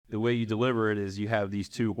the way you deliver it is you have these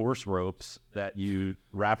 2 horse ropes that you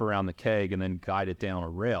wrap around the keg and then guide it down a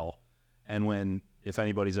rail. And if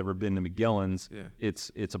anybody's ever been to McGillen's,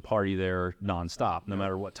 it's a party there nonstop, no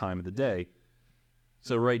matter what time of the day.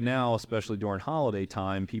 So right now, especially during holiday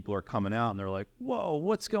time, people are coming out and they're like, whoa,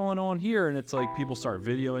 what's going on here? And it's like people start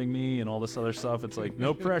videoing me and all this other stuff. It's like,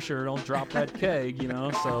 no pressure, don't drop that keg,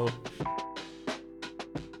 so.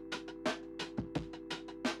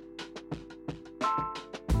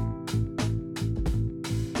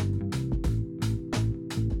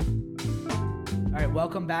 All right,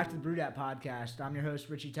 welcome back to the Brew Dat Podcast. I'm your host,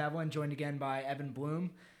 Richie Tevlin, joined again by Evan Bloom.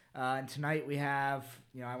 And tonight we have,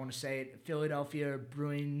 I want to say it, Philadelphia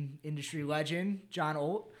brewing industry legend, John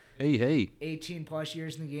Oldt. Hey. 18 plus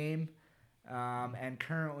years in the game, and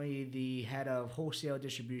currently the head of wholesale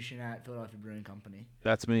distribution at Philadelphia Brewing Company.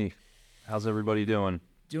 That's me. How's everybody doing?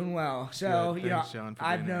 Doing well. So, Good. Thanks, John, for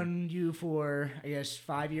I've being known you for,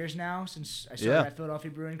 5 years now since I started at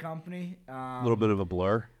Philadelphia Brewing Company. A little bit of a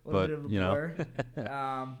blur, but, but,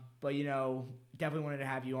 definitely wanted to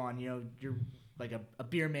have you on. You're like a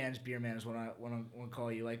beer man's beer man is what I want to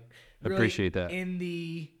call you. Like, really appreciate that. In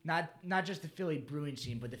the not just the Philly brewing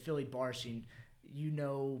scene, but the Philly bar scene,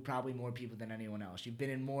 probably more people than anyone else. You've been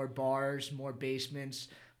in more bars, more basements,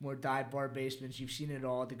 more dive bar basements. You've seen it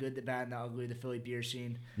all, the good, the bad, and the ugly, the Philly beer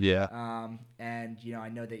scene. Yeah. And I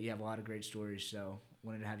know that you have a lot of great stories, so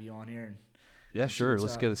wanted to have you on here. And yeah, sure.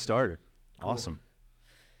 Let's get it started. Cool. Awesome.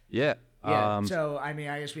 Yeah. Yeah, so, I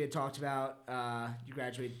guess we had talked about you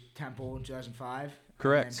graduated Temple in 2005.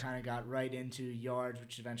 Correct. And then kind of got right into Yards,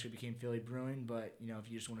 which eventually became Philly Brewing. But,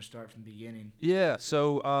 if you just want to start from the beginning. Yeah,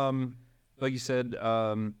 so like you said,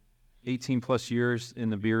 18 plus years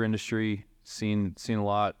in the beer industry, seen a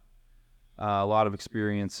lot of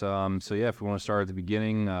experience. So, yeah, if we want to start at the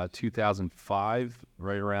beginning, 2005,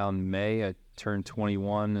 right around May, I turned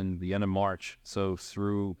 21 and the end of March. So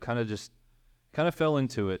through kind of fell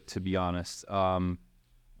into it, to be honest.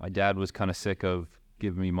 My dad was kind of sick of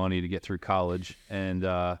giving me money to get through college, and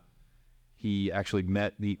he actually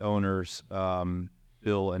met the owners,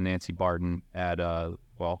 Bill and Nancy Barden, at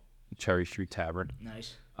Cherry Street Tavern.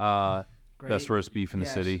 Nice. Best roast beef in the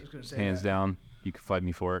city, hands down. You could fight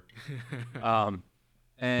me for it.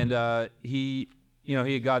 And he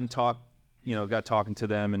had got talking to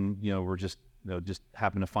them, and we're just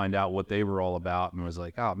happened to find out what they were all about, and was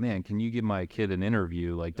like, oh man, can you give my kid an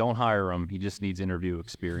interview? Like, don't hire him. He just needs interview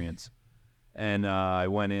experience. And I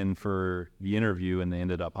went in for the interview, and they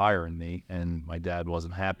ended up hiring me, and my dad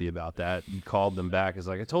wasn't happy about that. He called them back. He's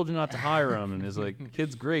like, I told you not to hire him. And he's like,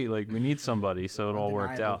 kid's great. Like, we need somebody. So it all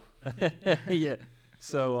worked out. Yeah.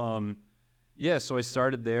 So, so I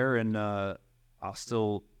started there, and I'll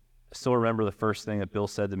still remember the first thing that Bill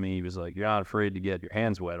said to me. He was like, you're not afraid to get your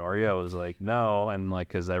hands wet, are you? I was like, no. And like,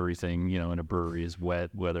 because everything, in a brewery is wet,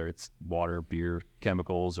 whether it's water, beer,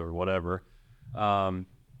 chemicals, or whatever.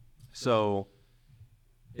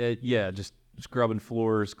 Just scrubbing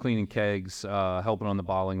floors, cleaning kegs, helping on the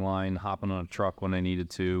bottling line, hopping on a truck when I needed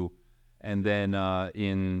to. And then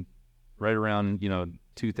in right around,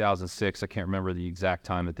 2006, I can't remember the exact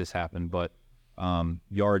time that this happened, but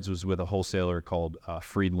Yards was with a wholesaler called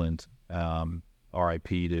Friedland, RIP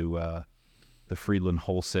to the Friedland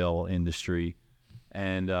wholesale industry.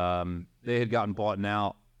 And they had gotten bought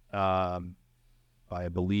out by, I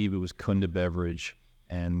believe it was Kunda Beverage,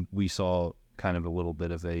 and we saw kind of a little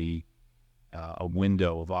bit of a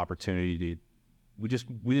window of opportunity. We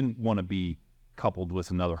didn't want to be coupled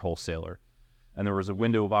with another wholesaler. And there was a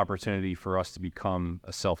window of opportunity for us to become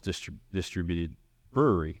a self-distributed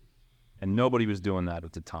brewery. And nobody was doing that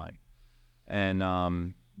at the time. And,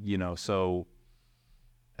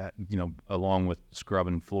 along with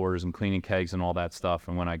scrubbing floors and cleaning kegs and all that stuff.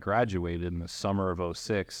 And when I graduated in the summer of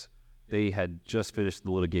 2006, they had just finished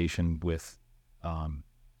the litigation with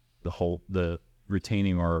the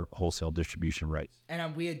retaining our wholesale distribution rights.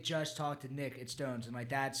 And we had just talked to Nick at Stones, and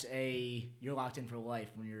you're locked in for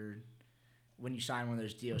life when you sign one of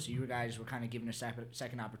those deals. So you guys were kind of given a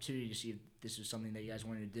second opportunity to see if this was something that you guys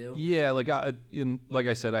wanted to do. Yeah, like I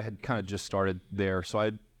said, I had kind of just started there, so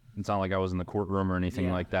it's not like I was in the courtroom or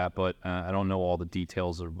anything like that. But I don't know all the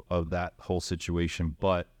details of that whole situation.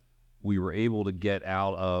 But we were able to get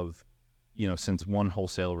out of, since one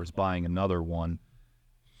wholesaler was buying another one,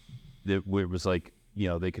 that it was like,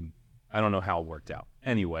 they could. I don't know how it worked out.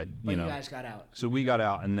 Anyway, but you guys got out. So we got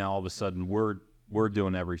out, and now all of a sudden we're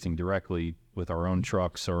doing everything directly with our own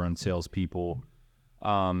trucks, our own salespeople.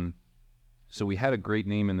 So we had a great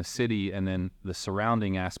name in the city, and then the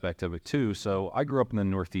surrounding aspect of it too. So I grew up in the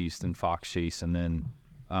Northeast in Fox Chase, and then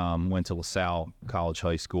went to LaSalle College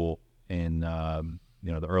High School in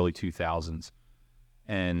the early 2000s.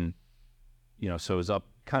 And, so it was up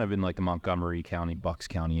kind of in like the Montgomery County, Bucks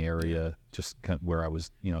County area, just kind of where I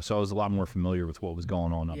was, so I was a lot more familiar with what was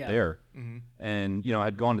going on up there. And, I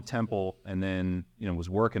had gone to Temple and then, was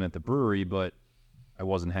working at the brewery, but I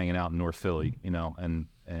wasn't hanging out in North Philly, and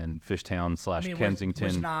Fishtown / Kensington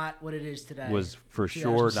was not what it is today. Was for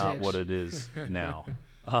sure not what it is now.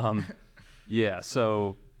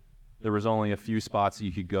 So there was only a few spots that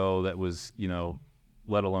you could go that was,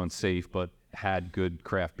 let alone safe, but had good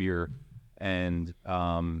craft beer. And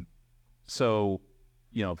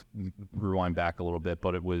rewind back a little bit,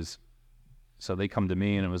 but it was, so they come to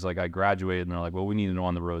me and it was like I graduated and they're like, well, we need an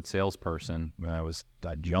on-the-road salesperson. And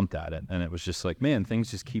I jumped at it, and it was just like, man, things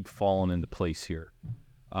just keep falling into place here.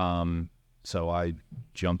 So I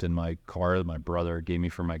jumped in my car that my brother gave me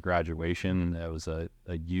for my graduation. It was a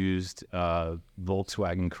used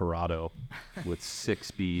Volkswagen Corrado with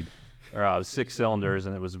 6 cylinders,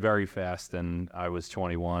 and it was very fast, and I was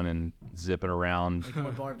 21 and zipping around. Like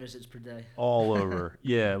more bar visits per day. All over.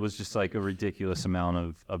 Yeah, it was just like a ridiculous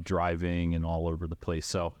amount of driving and all over the place.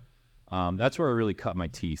 So that's where I really cut my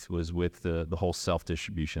teeth, was with the whole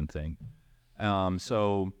self-distribution thing.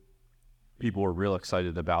 So people were real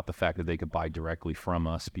excited about the fact that they could buy directly from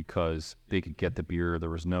us because they could get the beer. There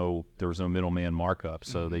was no middleman markup,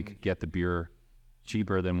 so they could get the beer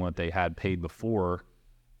cheaper than what they had paid before.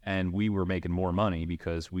 And we were making more money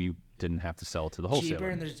because we didn't have to sell it to the wholesaler. Cheaper,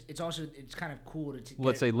 and it's kind of cool to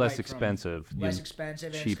let's say less expensive. Less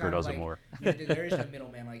expensive. Cheaper doesn't work. There is no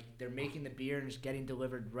middleman. Like, they're making the beer and it's getting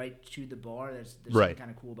delivered right to the bar. There's right. something kind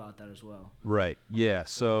of cool about that as well. Right. Yeah.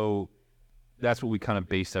 So that's what we kind of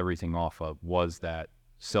based everything off of, was that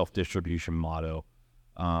self-distribution motto.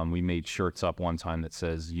 We made shirts up one time that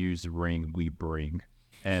says, "Use the ring, we bring,"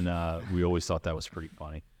 and we always thought that was pretty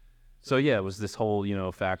funny. So yeah, it was this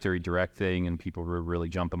whole, factory direct thing, and people were really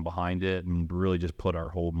jumping behind it and really just put our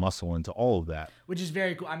whole muscle into all of that. Which is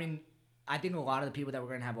very cool. I mean, I think a lot of the people that we're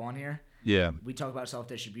going to have on here, we talk about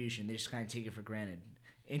self-distribution, they just kind of take it for granted.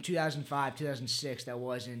 In 2005, 2006, that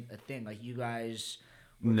wasn't a thing. Like, you guys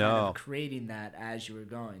were kind of creating that as you were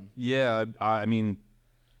going. Yeah, I mean,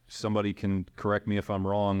 somebody can correct me if I'm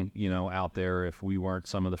wrong, out there, if we weren't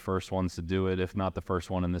some of the first ones to do it, if not the first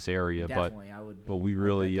one in this area. Definitely, I would. But we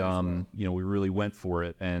really, we really went for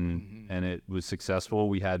it, and it was successful.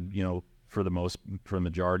 We had, for the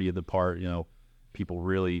majority of the part, people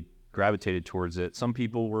really gravitated towards it. Some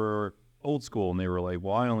people were old school, and they were like,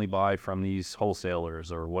 well, I only buy from these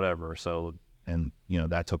wholesalers or whatever. So, and,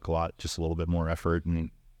 that took a little bit more effort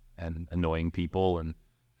and annoying people. And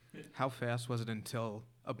how fast was it until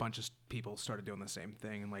a bunch of people started doing the same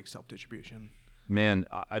thing and like self-distribution? Man,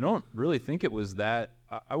 I don't really think it was that.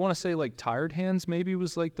 I want to say like Tired Hands maybe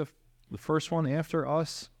was like the first one after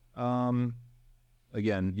us. Again,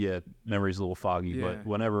 memory's a little foggy, but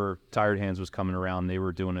whenever Tired Hands was coming around, they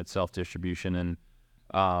were doing it self-distribution. And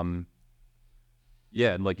and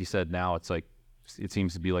like you said, now it's like, it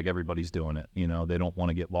seems to be like everybody's doing it. They don't want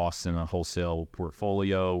to get lost in a wholesale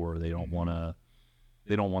portfolio, or they don't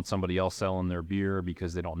want somebody else selling their beer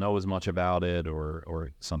because they don't know as much about it,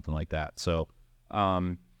 or something like that. So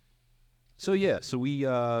we,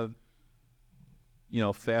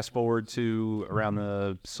 fast forward to around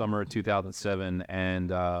the summer of 2007, and,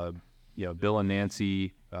 Bill and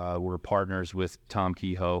Nancy were partners with Tom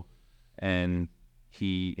Kehoe, and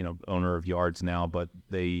he, owner of Yards now, but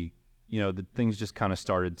they, the things just kind of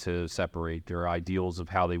started to separate. Their ideals of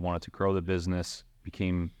how they wanted to grow the business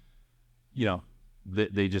became,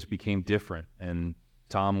 they just became different. And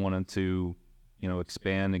Tom wanted to,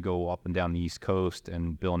 expand and go up and down the East Coast,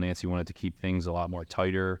 and Bill and Nancy wanted to keep things a lot more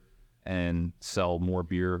tighter and sell more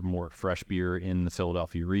beer, more fresh beer in the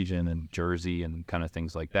Philadelphia region and Jersey and kind of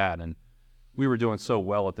things like that. And we were doing so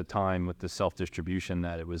well at the time with the self-distribution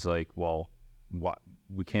that it was like, well,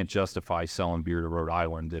 we can't justify selling beer to Rhode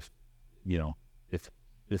Island if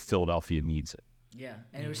Philadelphia needs it. Yeah,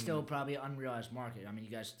 and it was still probably an unrealized market. I mean,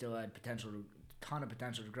 you guys still had ton of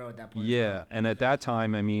potential to grow at that point. Yeah, and at that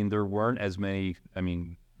time, I mean, there weren't as many,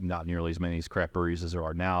 not nearly as many as craft breweries as there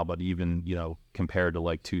are now, but even, compared to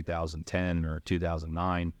like 2010 or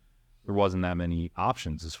 2009, there wasn't that many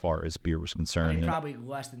options as far as beer was concerned. Probably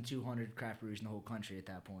less than 200 craft breweries in the whole country at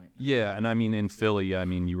that point. Yeah, and in Philly,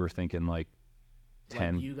 you were thinking like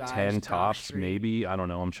 10 tops, maybe. I don't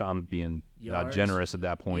know. I'm being generous at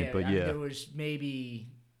that point, but yeah. There was maybe,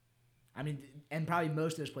 And probably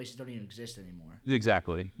most of those places don't even exist anymore.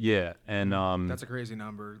 Exactly. Yeah. And That's a crazy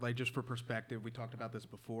number. Like, just for perspective, we talked about this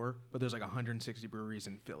before, but there's like 160 breweries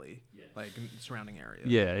in Philly, like in the surrounding area.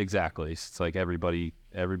 yeah, exactly. It's like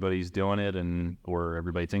everybody's doing it, or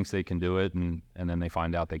everybody thinks they can do it, and then they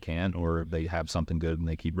find out they can't, or they have something good and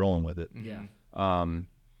they keep rolling with it. Yeah.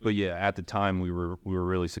 But yeah, at the time we were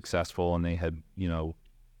really successful, and they had,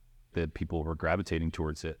 that people were gravitating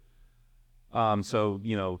towards it. So,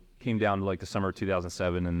 came down to like the summer of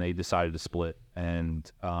 2007, and they decided to split,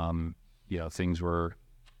 and things were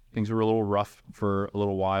a little rough for a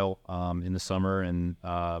little while in the summer and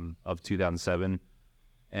of 2007,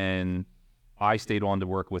 and I stayed on to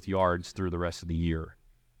work with Yards through the rest of the year,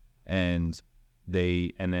 and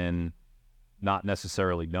then not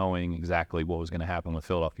necessarily knowing exactly what was going to happen with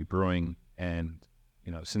Philadelphia Brewing, and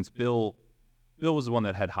since Bill was the one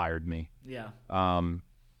that had hired me. Yeah.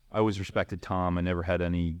 I always respected Tom. I never had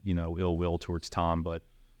any, ill will towards Tom, but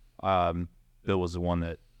Bill was the one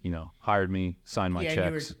that, hired me, signed my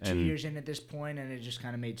checks. You were 2 years in at this point, and it just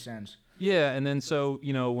kind of made sense. Yeah, and then so,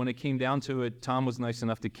 when it came down to it, Tom was nice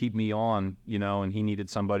enough to keep me on, and he needed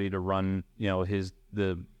somebody to run,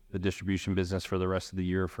 the distribution business for the rest of the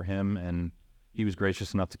year for him, and he was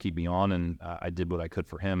gracious enough to keep me on, and I did what I could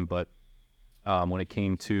for him. But when it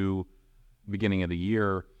came to the beginning of the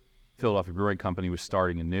year, Philadelphia Brewing Company was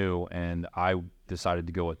starting anew, and I decided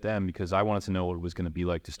to go with them because I wanted to know what it was going to be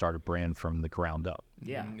like to start a brand from the ground up.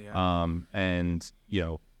 Yeah. And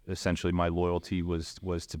essentially my loyalty was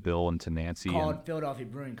to Bill and to Nancy. Called Philadelphia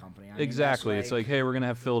Brewing Company. I mean, exactly. It's like, hey, we're going to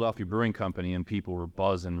have Philadelphia Brewing Company, and people were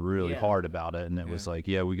buzzing really hard about it, and it was like,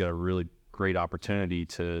 yeah, we got a really great opportunity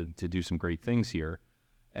to do some great things here.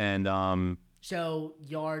 And so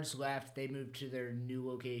Yards left, they moved to their new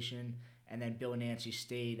location, and then Bill and Nancy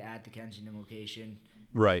stayed at the Kensington location.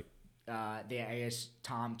 right. I guess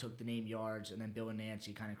Tom took the name Yards, and then Bill and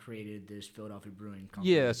Nancy kind of created this Philadelphia Brewing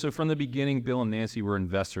Company. Yeah, so from the beginning, Bill and Nancy were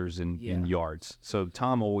investors in Yards. So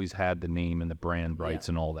Tom always had the name and the brand rights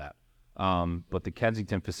and all that. But the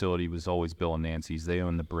Kensington facility was always Bill and Nancy's. They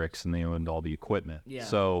owned the bricks and they owned all the equipment. Yeah.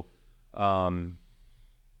 So,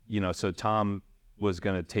 so Tom was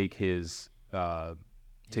going to take his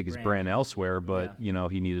brand elsewhere, but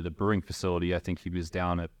he needed a brewing facility. I think he was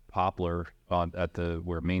down at Poplar at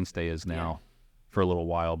where Mainstay is now for a little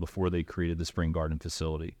while before they created the Spring Garden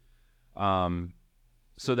facility.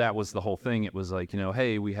 So that was the whole thing. It was like,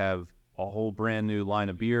 hey, we have a whole brand new line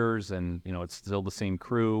of beers, and it's still the same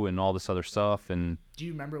crew and all this other stuff. And do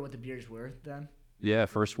you remember what the beers were then? Yeah,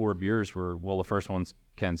 first 4 beers were, the first one's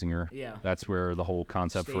Kensinger. Yeah. That's where the whole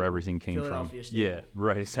concept for everything came from. Philadelphia staple. Yeah,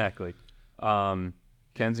 right, exactly.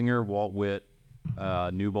 Kensinger, Walt Witt,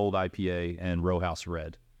 New Bold IPA, and Row House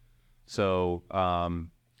Red. So,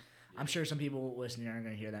 I'm sure some people listening are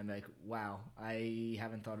going to hear that and be like, wow, I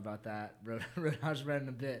haven't thought about that Roadhouse Red in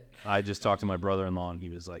a bit. I just talked to my brother-in-law, and he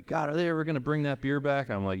was like, God, are they ever going to bring that beer back?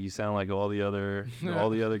 I'm like, you sound like all the other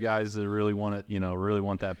guys that really want it, really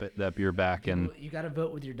want that beer back. And you got to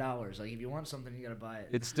vote with your dollars. Like, if you want something, you got to buy it.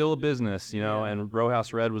 It's still a business, and Row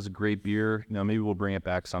House Red was a great beer. Maybe we'll bring it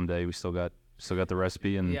back someday. We still got the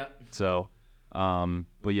recipe. And so,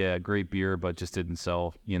 but yeah, great beer, but just didn't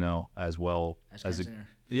sell, as well as it.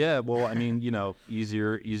 Yeah, well, I mean,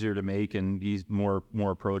 easier to make and more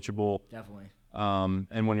approachable. Definitely.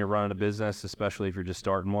 And when you're running a business, especially if you're just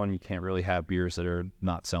starting one, you can't really have beers that are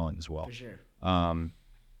not selling as well. For sure.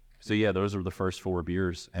 So yeah, those were the first 4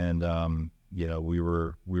 beers, and we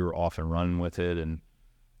were off and running with it, and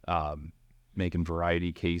making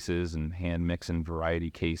variety cases and hand mixing variety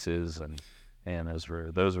cases, and those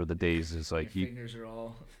were the days. It's like your fingers are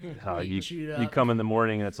all you come in the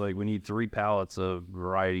morning and it's like, we need 3 pallets of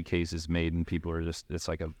variety cases made, and people are just, it's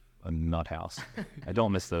like a nut house. I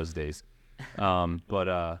don't miss those days.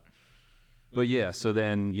 But yeah, so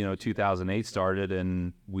then 2008 started,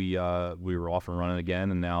 and we were off and running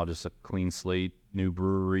again, and now just a clean slate, new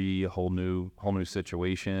brewery, a whole new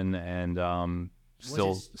situation, and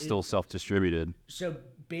still self-distributed. So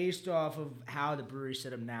based off of how the brewery's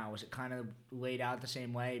set up now, is it kind of laid out the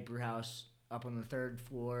same way? Brew house up on the 3rd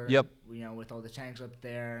floor. Yep. With all the tanks up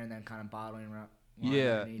there, and then kind of bottling around.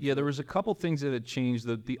 Yeah. There was a couple things that had changed.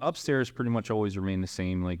 The upstairs pretty much always remained the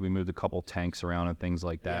same. Like, we moved a couple tanks around and things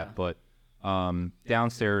like that. Yeah. But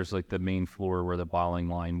downstairs, like the main floor where the bottling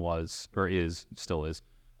line was, or still is.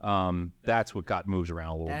 That's what got moved around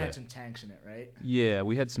a little bit. That had some tanks in it, right? Yeah,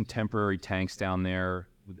 we had some temporary tanks down there.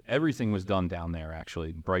 Everything was done down there,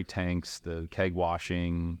 actually. Bright tanks, the keg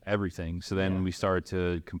washing, everything. So then we started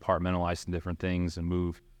to compartmentalize some different things and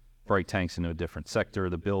move bright tanks into a different sector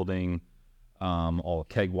of the building. all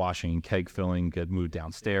keg washing and keg filling get moved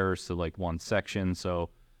downstairs to like one section. So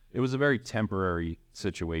it was a very temporary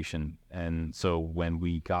situation. And so when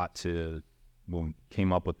we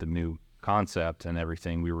came up with the new concept and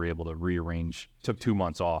everything, we were able to rearrange, took 2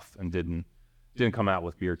 months off and didn't come out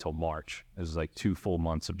with beer till March. It was like 2 full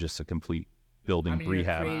months of just a complete building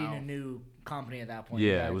rehab. You're creating a new company at that point.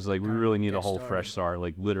 Yeah, it was like we really need a whole fresh start,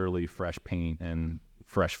 like literally fresh paint and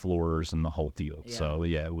fresh floors and the whole deal. Yeah. So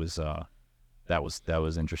yeah, it was that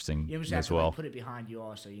was interesting You almost as have to well. like, put it behind you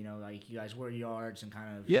also, like you guys were yards and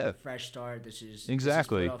kind of fresh start. This is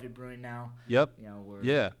Exactly. Philadelphia Brewing now. Yep.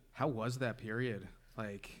 We're How was that period?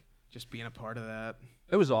 Like just being a part of that?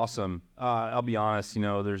 It was awesome. I'll be honest,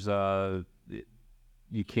 there's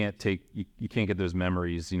you can't get those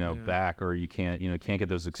memories, back, or you can't get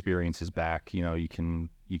those experiences back. You can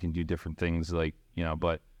do different things like,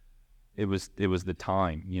 but it was the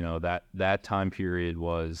time, that time period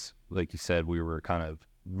was, like you said, we were kind of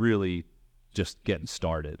really just getting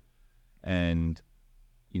started. And,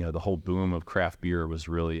 the whole boom of craft beer was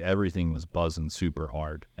really, everything was buzzing super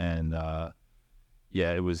hard. And,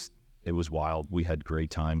 it was wild. We had great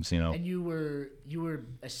times, And you were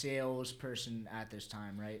a salesperson at this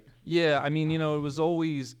time, right? Yeah, it was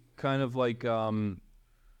always kind of like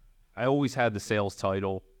I always had the sales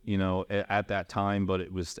title, at that time, but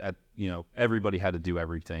it was everybody had to do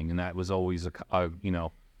everything, and that was always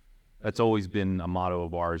that's always been a motto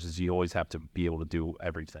of ours, is you always have to be able to do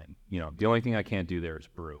everything. The only thing I can't do there is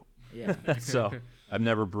brew. Yeah. So I've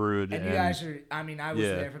never brewed. And you guys are, I was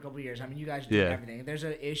there for a couple of years. You guys do everything. If there's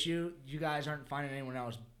an issue, you guys aren't finding anyone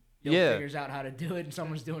else. Bill figures out how to do it, and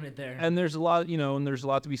someone's doing it there. And there's a lot, there's a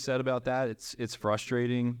lot to be said about that. It's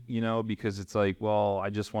frustrating, because it's like, well,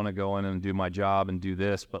 I just want to go in and do my job and do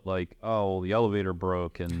this, but like, oh, the elevator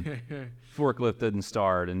broke and forklift didn't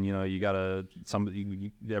start, and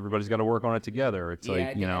everybody's got to work on it together. It's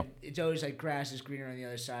it's always like grass is greener on the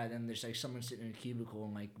other side, and there's like someone sitting in a cubicle,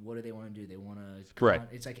 and like, what do they want to do? They want to.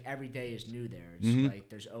 Correct. It's like every day is new there. It's like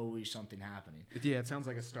there's always something happening. Yeah, it sounds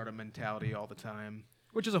like a startup mentality all the time.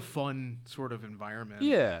 Which is a fun sort of environment.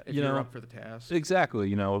 Yeah, if you're up for the task.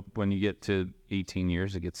 Exactly. When you get to 18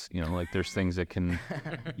 years, it gets, like there's things that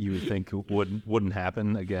you would think wouldn't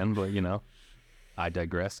happen again, but I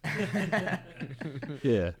digress.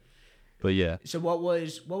 Yeah, but yeah. So what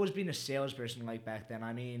was being a salesperson like back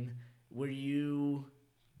then? Were you?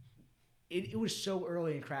 It was so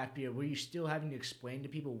early in craft beer. Were you still having to explain to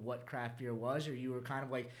people what craft beer was, or you were kind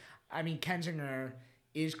of like, Kensinger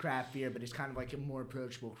is craft beer, but it's kind of like a more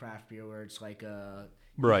approachable craft beer where it's like you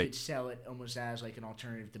could sell it almost as like an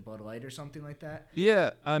alternative to Bud Light or something like that. Yeah,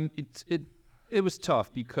 it was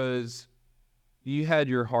tough because you had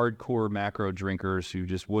your hardcore macro drinkers who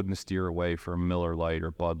just wouldn't steer away from Miller Lite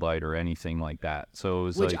or Bud Light or anything like that. So it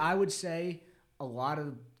was which I would say a lot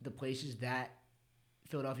of the places that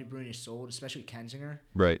Philadelphia Brewing is sold, especially Kensinger,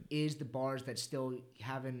 right, is the bars that still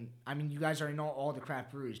haven't. You guys are in all the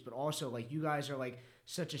craft breweries, but also like you guys are like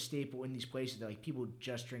such a staple in these places that like people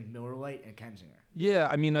just drink Miller Lite and Kensinger. Yeah,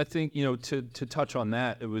 I think to touch on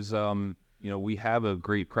that, it was we have a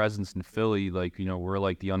great presence in Philly. Like we're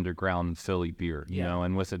like the underground Philly beer, you know,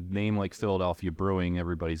 and with a name like Philadelphia Brewing,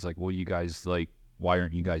 everybody's like, well, you guys like, why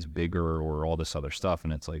aren't you guys bigger or all this other stuff?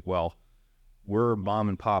 And it's like, well, we're mom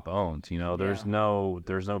and pop owned, there's no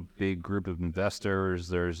big group of investors.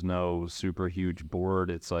 There's no super huge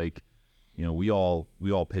board. It's like, we all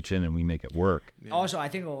pitch in and we make it work. Yeah. Also, I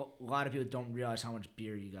think a lot of people don't realize how much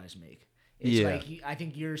beer you guys make. It's like, I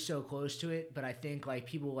think you're so close to it, but I think like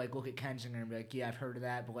people like look at Kensinger and be like, yeah, I've heard of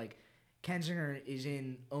that, but like Kensinger is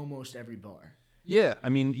in almost every bar. Yeah,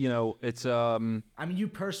 it's you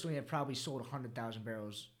personally have probably sold 100,000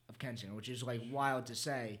 barrels of Kensinger, which is like wild to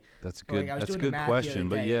say. That's good. That's a good question,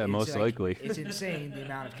 but yeah, most likely. It's insane the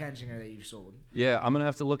amount of Kensinger that you've sold. Yeah, I'm gonna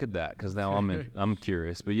have to look at that because now I'm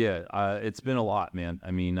curious. But yeah, it's been a lot, man.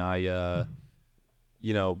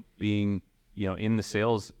 Being in the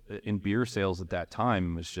sales, in beer sales at that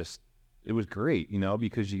time was just, it was great,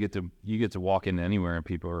 because you get to walk in anywhere and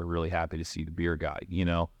people are really happy to see the beer guy, Did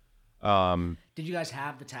you guys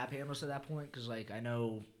have the tap handles at that point? Because like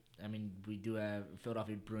we do have,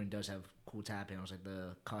 Philadelphia Brewing does have cool tap handles, like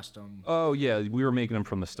the custom. Oh yeah, we were making them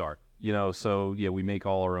from the start. So yeah, we make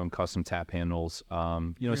all our own custom tap handles.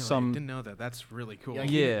 Really? Some I didn't know that. That's really cool.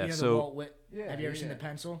 Yeah. Have you ever seen the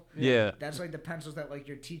pencil? Yeah. That's like the pencils that like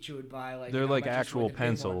your teacher would buy. Like they're like actual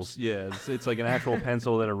pencils. Yeah, it's like an actual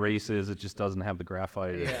pencil that erases. It just doesn't have the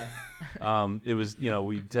graphite. Yeah. It was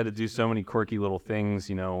we had to do so many quirky little things.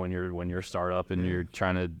 When you're a startup and you're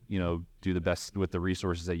trying to do the best with the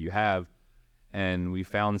resources that you have. and we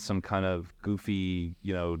found some kind of goofy,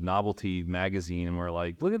 novelty magazine, and we're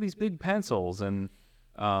like, look at these big pencils. And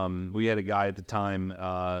we had a guy at the time,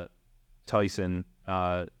 Tyson.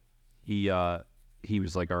 He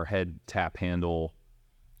was like our head tap handle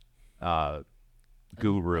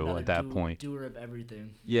guru Another at that point. Doer of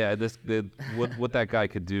everything. Yeah, what that guy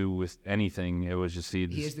could do with anything, it was just He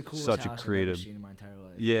is the coolest such a house creative. I've ever seen in my entire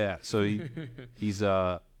life. Yeah, so he's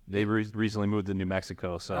they recently moved to New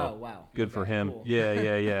Mexico, so Oh, wow. good for Okay, him. cool.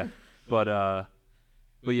 Yeah. But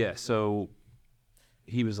yeah, so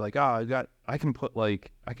he was like, I can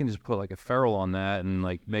just put like a ferrule on that and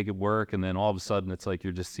like make it work, and then all of a sudden it's like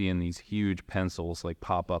you're just seeing these huge pencils like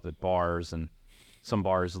pop up at bars, and some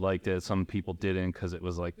bars liked it, some people didn't, because it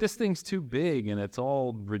was like, this thing's too big and it's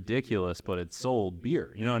all ridiculous, but it sold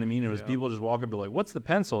beer. You know what I mean? It was people just walking up and like, what's the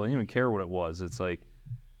pencil? They didn't even care what it was. It's like,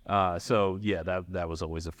 so yeah, that was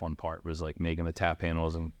always a fun part, was like making the tap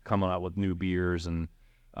handles and coming out with new beers and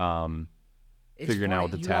figuring out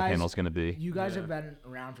what the tap handle's going to be. You guys have been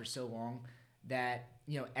around for so long that,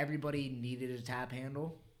 everybody needed a tap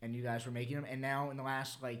handle, and you guys were making them. And now in the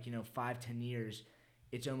last 5-10 years,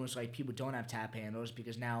 it's almost like people don't have tap handles,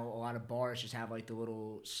 because now a lot of bars just have like the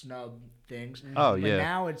little snub things. Oh, but yeah.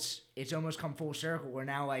 now it's almost come full circle, where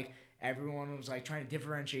now like everyone was like trying to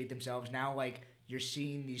differentiate themselves. Now like you're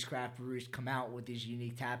seeing these craft breweries come out with these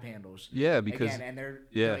unique tap handles. Yeah, because again, and they're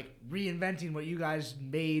like reinventing what you guys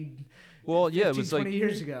made. Well, 15, yeah, it was 20 like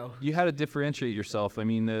years ago. You had to differentiate yourself. I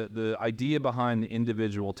mean, the idea behind the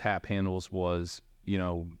individual tap handles was, we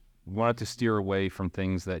wanted to steer away from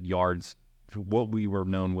things that yards, what we were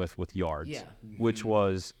known with yards, which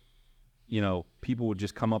was, people would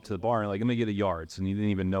just come up to the bar and like, let me get a yards, and you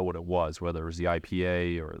didn't even know what it was, whether it was the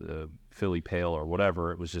IPA or the Philly Pale or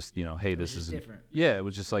whatever. It was just, hey, this is different. Yeah, it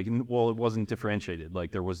was just like, well, it wasn't differentiated.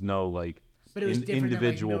 Like there was no like But it was different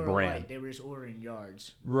individual than, like, Miller brand. Lite. They were just ordering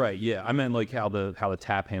yards. Right, yeah. I meant like how the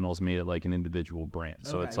tap handles made it like an individual brand.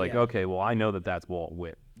 So Okay, it's like, yeah. okay, well, I know that that's Walt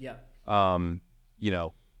Whit. Yeah.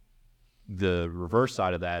 The reverse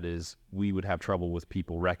side of that is we would have trouble with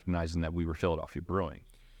people recognizing that we were Philadelphia Brewing.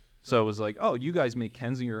 So it was like, oh, you guys make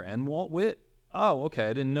Kensinger and Walt Whit? Oh, okay,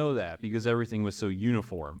 I didn't know that, because everything was so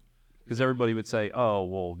uniform. Because everybody would say, oh,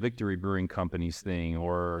 well, Victory Brewing Company's thing,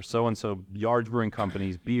 or so-and-so Yards Brewing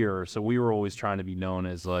Company's beer. So we were always trying to be known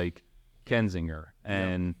as like Kensinger.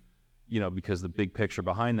 And, because the big picture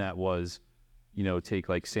behind that was, take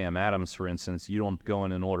like Sam Adams, for instance. You don't go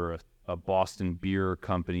in and order a Boston Beer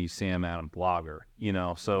Company Sam Adams lager,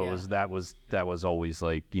 so it was that was always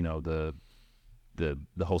like, the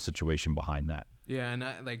whole situation behind that. Yeah, and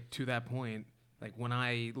to that point, like when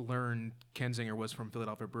I learned Kensinger was from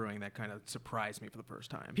Philadelphia Brewing, that kind of surprised me for the first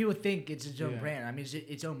time. People think it's its own brand. I mean, it's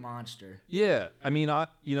its own monster. Yeah, I mean,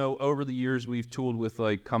 over the years we've tooled with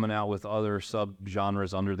like coming out with other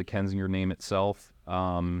sub-genres under the Kensinger name itself.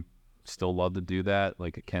 Still love to do that,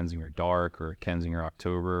 like a Kensinger Dark or a Kensinger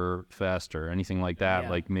Oktoberfest or anything like that,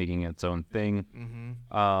 like making its own thing.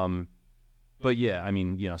 Mm-hmm. But yeah, I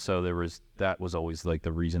mean, so that was always like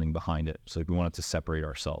the reasoning behind it. So we wanted to separate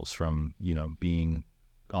ourselves from, being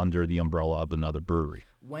under the umbrella of another brewery.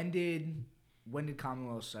 When did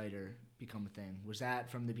Commonwealth cider become a thing? Was that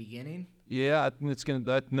from the beginning? Yeah, I think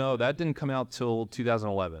that didn't come out till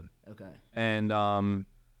 2011. Okay. And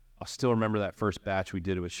I still remember that first batch we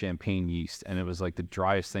did it with champagne yeast, and it was like the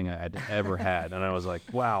driest thing I had ever had. And I was like,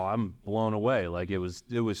 wow, I'm blown away. Like it was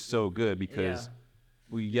so good, because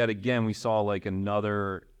we saw like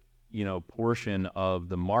another, portion of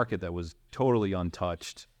the market that was totally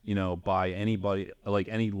untouched, by anybody, like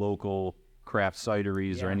any local craft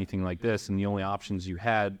cideries or anything like this. And the only options you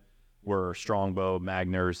had were Strongbow,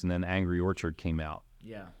 Magners, and then Angry Orchard came out.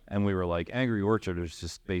 Yeah. And we were like, Angry Orchard is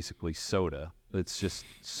just basically soda. It's just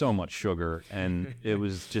so much sugar, and it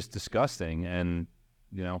was just disgusting. And,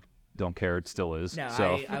 don't care. It still is. No,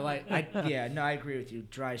 so. I agree with you.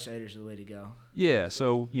 Dry cider's the way to go. Yeah.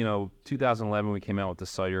 So, 2011 we came out with the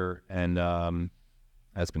cider, and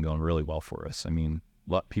that's been going really well for us. I mean,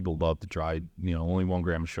 people love the dry, only 1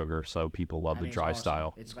 gram of sugar, so people love the dry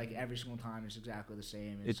style. It's like every single time it's exactly the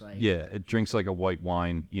same. It drinks like a white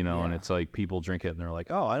wine, and it's like people drink it and they're like,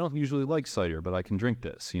 oh, I don't usually like cider, but I can drink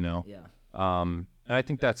this, Yeah. And I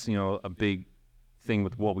think that's, a big thing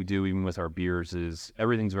with what we do, even with our beers, is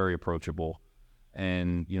everything's very approachable.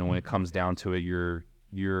 And, when it comes down to it,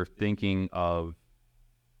 you're thinking of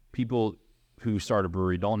people who start a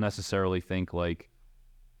brewery don't necessarily think like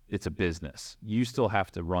it's a business. You still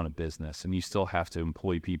have to run a business, and you still have to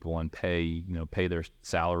employ people and pay their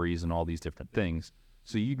salaries and all these different things.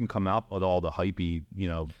 So you can come out with all the hypey,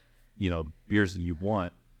 beers that you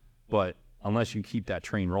want, but unless you keep that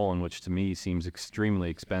train rolling, which to me seems extremely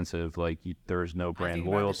expensive. Like there's no I brand think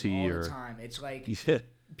about this loyalty all or the time. It's like yeah,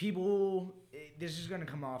 people. This is gonna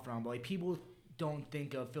come off wrong, but like people don't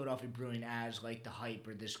think of Philadelphia Brewing as like the hype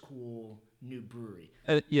or this cool new brewery.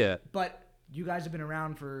 yeah, But you guys have been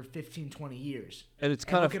around for 15, 20 years. and it's And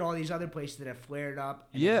kind look of at all these other places that have flared up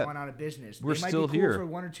and Yeah. have gone out of business. We're they might still be cool here. for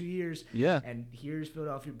 1 or 2 years. Yeah. And here's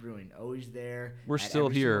Philadelphia Brewing, always there. We're at still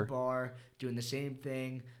every here. single bar, doing the same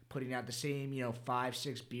thing, putting out the same, 5,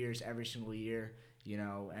 6 beers every single year,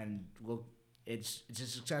 and look, it's a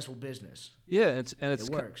successful business. Yeah, it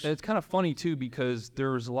works. And it's kind of funny too because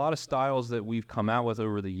there's a lot of styles that we've come out with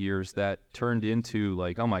over the years that turned into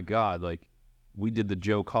like, oh my God, like we did the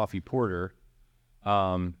Joe Coffee Porter.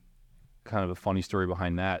 Kind of a funny story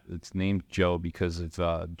behind that. It's named Joe because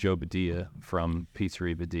of Joe Badia from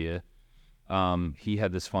Pizzeria Badia. He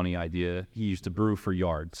had this funny idea. He used to brew for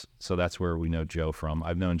Yards, so that's where we know Joe from.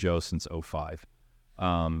 I've known Joe since '05.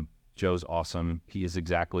 Joe's awesome. He is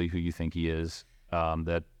exactly who you think he is.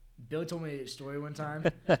 That Bill told me a story one time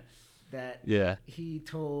that yeah, he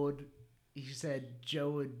said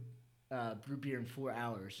Joe would brew beer in 4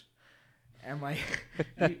 hours. And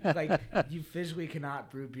you physically cannot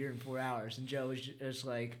brew beer in 4 hours. And Joe was just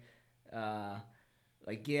like,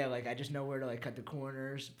 yeah, like I just know where to like cut the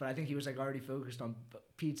corners. But I think he was like already focused on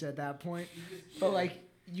pizza at that point. But like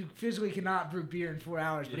you physically cannot brew beer in 4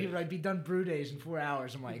 hours. But he would like be done brew days in 4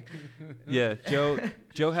 hours. I'm like, yeah.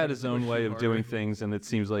 Joe had his own way of doing things, and it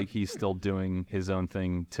seems like he's still doing his own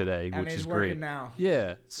thing today, and which it's is working great. now.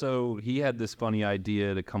 Yeah. So he had this funny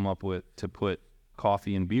idea to come up with to put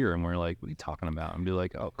coffee and beer, and we're like, what are you talking about? And be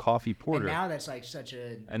like, oh, coffee porter. And now that's like such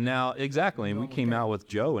a. And now exactly, and we normal came thing. out with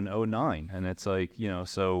Joe in '09, and it's like,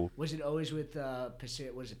 so Was it always with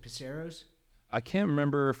was it Piceros? I can't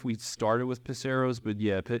remember if we started with Piceros, but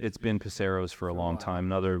yeah, it's been Piceros for a long time.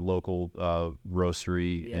 Another local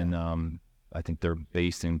roastery, Yeah. and I think they're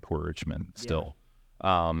based in Port Richmond still.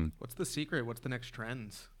 What's the secret? What's the next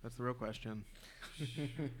trends? That's the real question.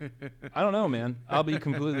 I don't know, man. I'll be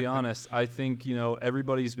completely honest. I think,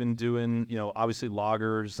 everybody's been doing, obviously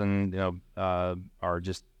lagers and, are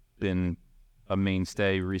just been a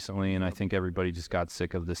mainstay recently. And I think everybody just got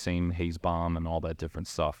sick of the same haze bomb and all that different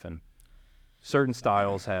stuff. And certain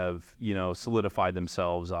styles have, solidified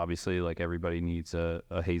themselves. Obviously, like everybody needs a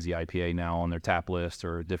hazy IPA now on their tap list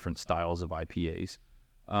or different styles of IPAs.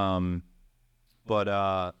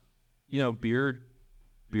 But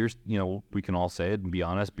beer's, we can all say it and be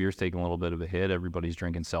honest, beer's taking a little bit of a hit. Everybody's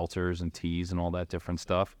drinking seltzers and teas and all that different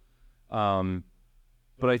stuff.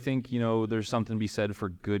 But I think, there's something to be said for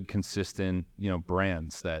good, consistent,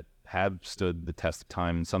 brands that have stood the test of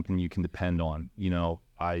time and something you can depend on.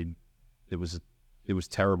 It was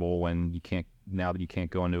terrible when now that you can't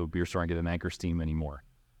go into a beer store and get an Anchor Steam anymore.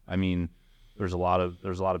 I mean, there's a lot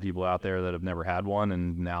of people out there that have never had one,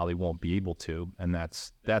 and now they won't be able to, and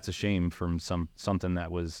that's a shame from something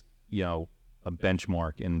that was a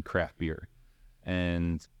benchmark in craft beer,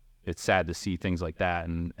 and it's sad to see things like that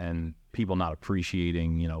and people not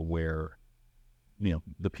appreciating where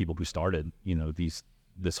the people who started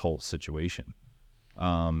this whole situation.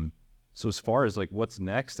 So as far as like what's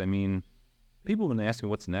next, I mean, people have been asking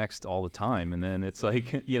what's next all the time, and then it's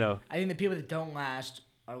like I think the people that don't last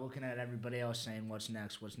are looking at everybody else saying what's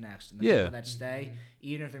next, and the Yeah. people that stay,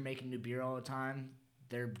 even if they're making new beer all the time,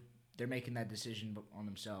 they're making that decision on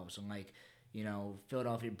themselves. And like,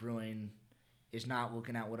 Philadelphia Brewing is not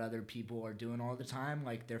looking at what other people are doing all the time.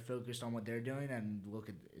 Like they're focused on what they're doing and look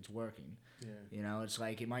at it's working. Yeah. It's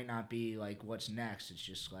like it might not be like what's next. It's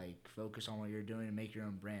just like focus on what you're doing and make your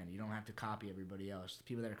own brand. You don't have to copy everybody else. The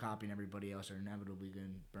people that are copying everybody else are inevitably going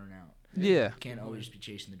to burn out. yeah. You can't always be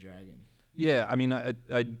chasing the dragon. Yeah, I mean, I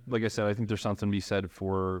like I said, I think there's something to be said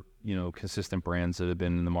for consistent brands that have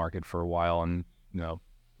been in the market for a while, and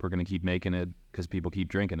we're gonna keep making it because people keep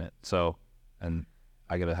drinking it. So, and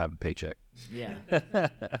I gotta have a paycheck. Yeah.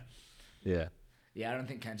 Yeah. Yeah, I don't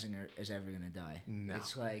think Kensinger is ever gonna die. No.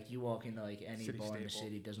 It's like you walk into like any City bar in the staple.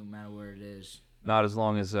 city, doesn't matter where it is. Not as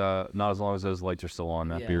long as those lights are still on,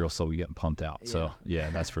 that Yeah. beer will still be getting pumped out. So yeah,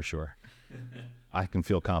 that's for sure. I can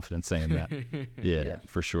feel confident saying that. Yeah,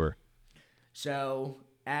 for sure. So,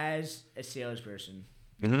 as a salesperson,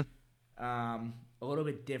 Mm-hmm. a little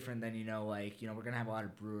bit different than we're gonna have a lot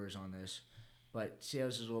of brewers on this, but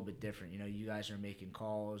sales is a little bit different. You guys are making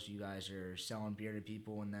calls, you guys are selling beer to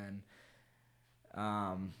people, and then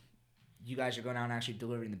you guys are going out and actually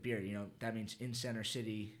delivering the beer. That means in Center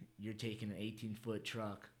City, you're taking an 18-foot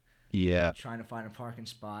truck, Yeah. trying to find a parking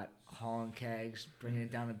spot, hauling kegs, bringing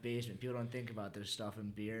it down the basement. People don't think about this stuff in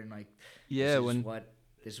beer, and like Yeah, this is when what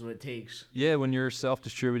This is what it takes. Yeah, when you're a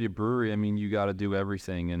self-distributed brewery, I mean, you got to do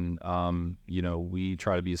everything. And, we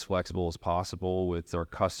try to be as flexible as possible with our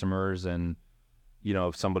customers. And,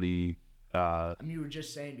 if somebody... I mean, you were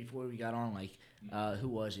just saying before we got on, like, who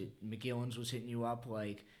was it? McGillen's was hitting you up,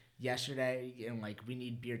 like, yesterday, and, like, we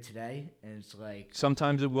need beer today. And it's like...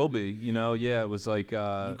 Sometimes it will be, it was like...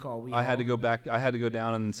 I had to go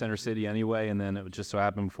down in Center City anyway, and then it just so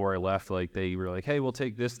happened before I left, like, they were like, hey, we'll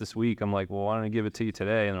take this week. I'm like, well, why don't I give it to you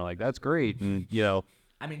today? And they're like, that's great. And,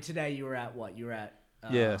 I mean, today you were at what? You were at...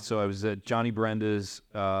 yeah, so I was at Johnny Brenda's,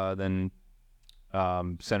 then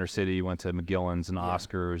Center City, went to McGillen's and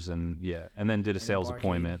Oscar's, and then did a sales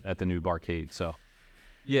appointment at the new barcade. So,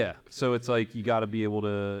 so it's like you got to be able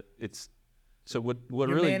to. What you're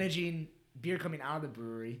really managing beer coming out of the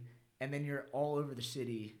brewery, and then you're all over the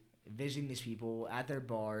city visiting these people at their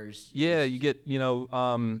bars. Yeah, you get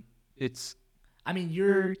it's. I mean,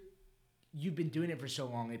 you've been doing it for so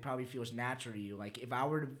long, it probably feels natural to you. Like, if I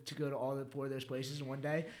were to go to all 4 of those places in one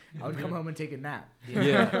day, I would come home and take a nap. You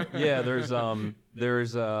know? Yeah.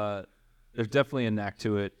 There's definitely a knack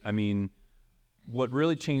to it. I mean, what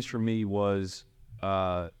really changed for me was,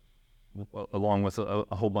 along with a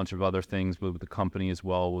whole bunch of other things, but with the company as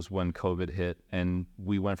well, was when COVID hit, and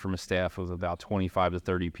we went from a staff of about 25 to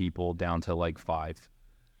 30 people down to like 5.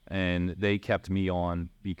 And they kept me on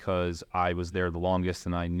because I was there the longest,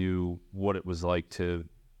 and I knew what it was like to,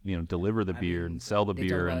 deliver the beer and sell the they beer.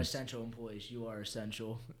 Talk about and essential employees. You are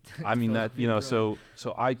essential. I mean that, so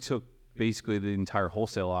I took basically the entire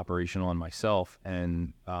wholesale operation on myself,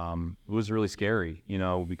 and it was really scary,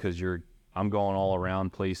 because I'm going all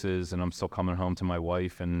around places, and I'm still coming home to my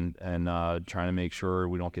wife and trying to make sure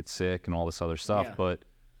we don't get sick and all this other stuff. Yeah. But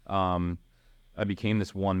I became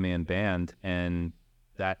this one-man band, and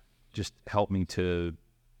that just helped me to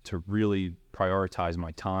really prioritize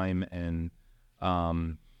my time and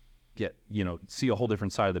get, see a whole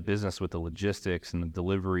different side of the business with the logistics and the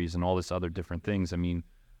deliveries and all this other different things. I mean,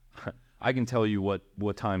 I can tell you what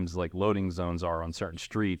times like loading zones are on certain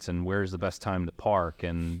streets and where's the best time to park,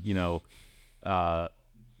 and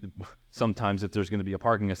sometimes if there's going to be a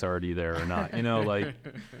parking authority there or not,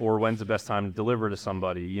 or when's the best time to deliver to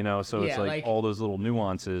somebody, so it's like all those little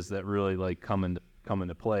nuances that really like come into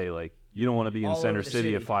play. Like, you don't want to be in Center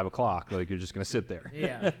City at 5 o'clock. Like, you're just going to sit there.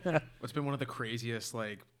 Yeah. What's been one of the craziest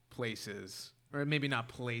like places, or maybe not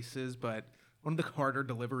places, but one of the harder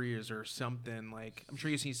deliveries or something? Like, I'm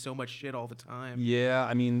sure you see so much shit all the time. Yeah,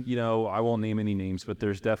 I mean, I won't name any names, but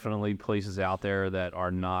there's definitely places out there that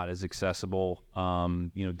are not as accessible.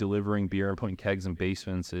 Delivering beer and putting kegs in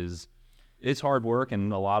basements it's hard work,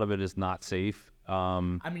 and a lot of it is not safe. I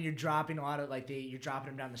mean, you're dropping a lot of you're dropping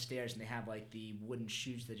them down the stairs, and they have like the wooden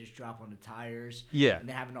chutes that just drop on the tires. Yeah, and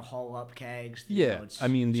they're having to haul up kegs. I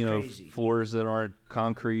mean, crazy. Floors that aren't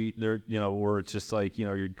concrete. They're or it's just like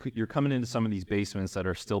you're coming into some of these basements that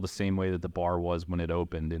are still the same way that the bar was when it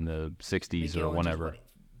opened in the '60s or whenever.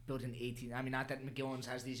 Built in 18. I mean, not that McGillen's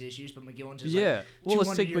has these issues, but McGillen's is well,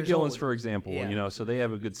 let's take McGillen's old. for example. Yeah. So they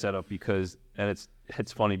have a good setup because, and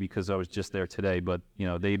it's funny because I was just there today, but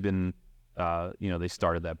they've been. They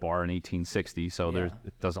started that bar in 1860, so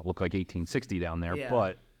it doesn't look like 1860 down there. Yeah.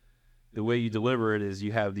 But the way you deliver it is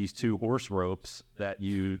you have these 2 horse ropes that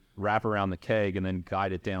you wrap around the keg and then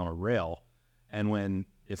guide it down a rail. And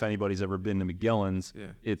if anybody's ever been to McGillen's,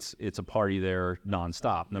 it's a party there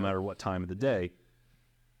nonstop, no matter what time of the day.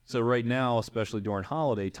 So right now, especially during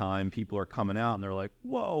holiday time, people are coming out and they're like,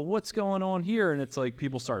 whoa, what's going on here? And it's like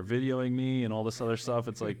people start videoing me and all this other stuff.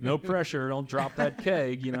 It's like, no pressure, don't drop that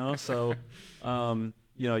keg, So,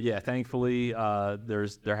 thankfully,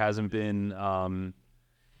 there hasn't been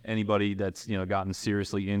anybody that's, gotten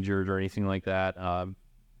seriously injured or anything like that.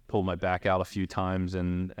 Pulled my back out a few times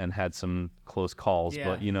and had some close calls.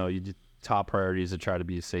 Yeah. But, top priority is to try to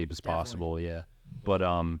be as safe as possible, But,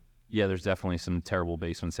 there's definitely some terrible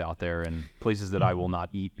basements out there and places that I will not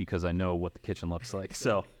eat because I know what the kitchen looks like.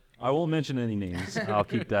 So I won't mention any names. I'll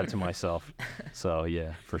keep that to myself. So,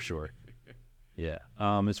 for sure. Yeah.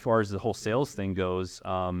 As far as the whole sales thing goes,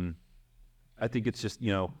 I think it's just,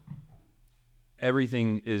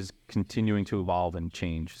 everything is continuing to evolve and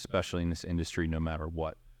change, especially in this industry, no matter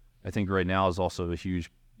what. I think right now is also a huge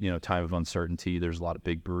time of uncertainty. There's a lot of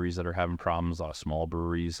big breweries that are having problems, a lot of small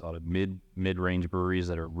breweries, a lot of mid-range breweries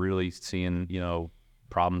that are really seeing,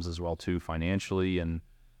 problems as well too financially. And,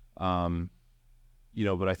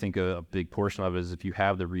 but I think a big portion of it is if you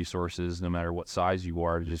have the resources, no matter what size you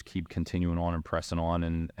are, to just keep continuing on and pressing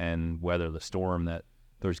on and weather the storm, that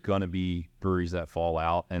there's going to be breweries that fall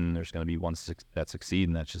out and there's going to be ones that succeed,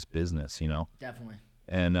 and that's just business, Definitely.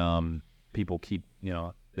 And, people keep,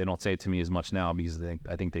 they don't say it to me as much now because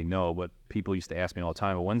I think they know. But people used to ask me all the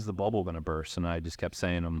time, well, when's the bubble going to burst? And I just kept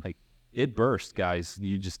saying, I'm like, it burst, guys.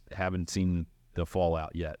 You just haven't seen the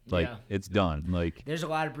fallout yet. Like, Yeah. it's done. Like, There's a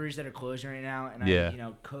lot of breweries that are closing right now, and Yeah.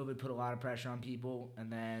 COVID put a lot of pressure on people, and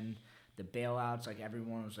then the bailouts, like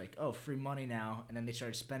everyone was like, oh, free money now, and then they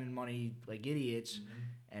started spending money like idiots,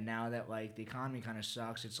 and now that like the economy kind of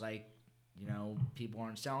sucks, it's like, people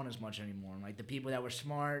aren't selling as much anymore. And, like the people that were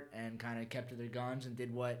smart and kind of kept to their guns and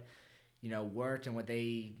did what, worked and what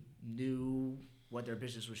they knew what their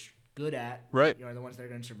business was good at, Right. are the ones that are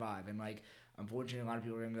going to survive. And like, unfortunately, a lot of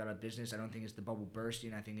people are going to go out of business. I don't think it's the bubble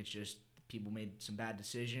bursting. I think it's just people made some bad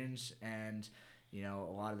decisions, and a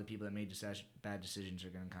lot of the people that made bad decisions are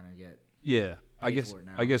going to kind of get yeah, paid for it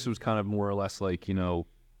now. I guess it was kind of more or less like,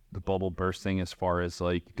 the bubble bursting as far as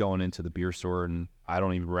like going into the beer store, and I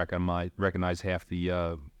don't even recognize half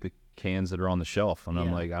the cans that are on the shelf, and I'm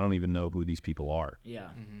Yeah. like, I don't even know who these people are. Yeah.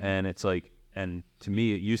 And it's like, and to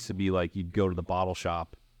me, it used to be like you'd go to the bottle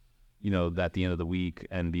shop, at the end of the week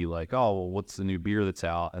and be like, oh, well, what's the new beer that's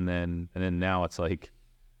out? And then now it's like,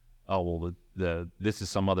 oh, well, this is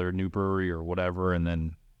some other new brewery or whatever. And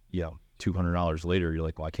then, $200 later, you're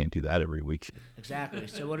like, well, I can't do that every week. Exactly.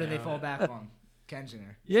 So what do they fall back on?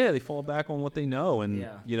 Kensinger. Yeah, they fall back on what they know, and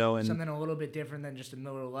Yeah. and Something a little bit different than just a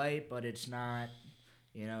Miller Lite, but it's not,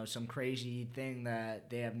 some crazy thing that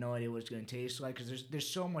they have no idea what it's going to taste like. Because there's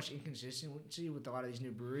so much inconsistency with a lot of these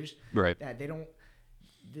new breweries right. that they don't.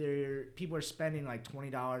 People are spending like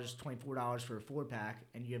 $20, $24 for a 4-pack,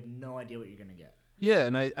 and you have no idea what you're going to get. Yeah,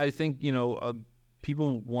 and I think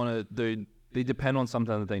people want to they depend on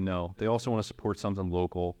something that they know. They also want to support something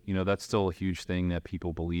local. That's still a huge thing that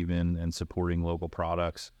people believe in, and supporting local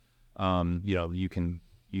products. You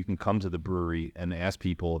can come to the brewery and ask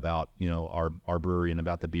people about our brewery and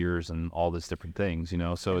about the beers and all these different things.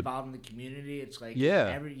 So Involved in the community, it's like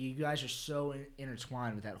you guys are so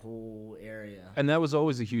intertwined with that whole area. and that was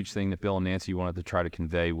always a huge thing that Bill and Nancy wanted to try to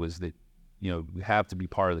convey, was that we have to be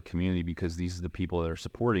part of the community because these are the people that are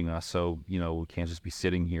supporting us. So we can't just be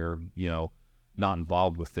sitting here not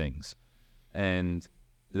involved with things. And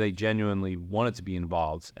they genuinely wanted to be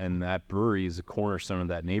involved, and that brewery is a cornerstone of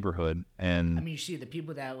that neighborhood. And I mean, you see the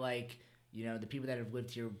people that the people that have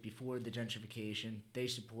lived here before the gentrification, they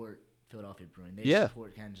support Philadelphia Brewing. They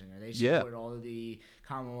support Kensinger. They support all of the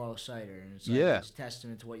Commonwealth cider, and it's it's a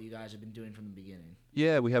testament to what you guys have been doing from the beginning.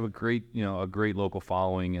 Yeah, we have a great local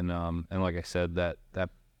following, and like I said, that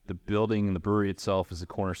the building and the brewery itself is a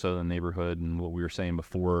cornerstone of the neighborhood. And what we were saying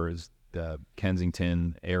before is the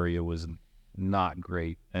Kensington area was not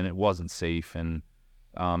great, and it wasn't safe. And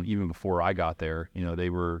even before I got there,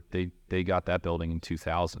 they got that building in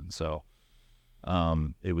 2000, so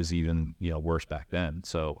it was even worse back then.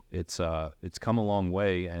 So it's come a long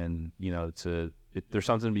way, and there's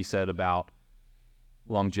something to be said about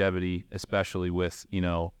longevity, especially with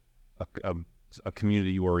a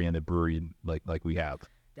community oriented brewery like we have.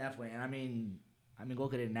 Definitely, and I mean,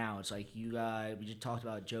 look at it now. It's like we just talked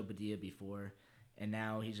about Joe Padilla before, and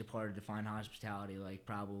now he's a part of Define Hospitality, like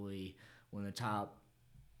probably one of the top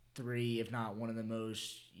 3, if not one of the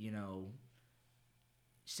most,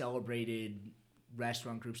 celebrated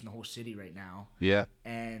restaurant groups in the whole city right now. Yeah.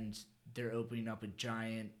 And they're opening up a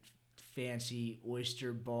giant fancy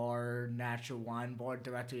oyster bar, natural wine bar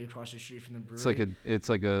directly across the street from the brewery. It's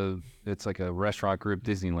like a restaurant group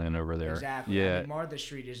Disneyland over there. Exactly. Yeah. I mean, Martha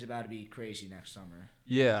Street is about to be crazy next summer.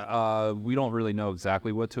 Yeah. We don't really know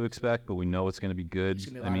exactly what to expect, but we know it's going to be good. There's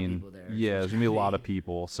gonna be a lot of people there. Yeah, there's gonna be a lot of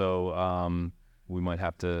people. So I might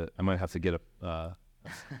have to get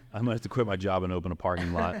I might have to quit my job and open a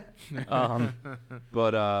parking lot.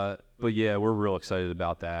 But yeah, we're real excited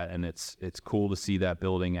about that, and it's cool to see that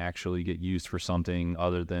building actually get used for something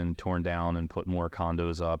other than torn down and put more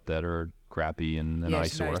condos up that are crappy and an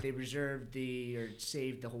it's eyesore. nice. They reserved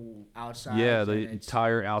saved the whole outside. Yeah, the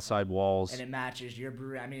entire outside walls. And it matches your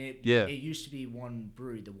brewery. I mean, it used to be one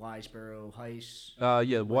brewery, the Weisboro Heiss.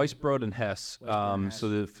 Weisbrod and Hess. Hess.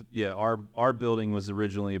 So our building was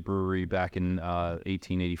originally a brewery back in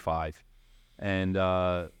 1885, and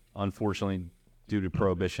unfortunately, due to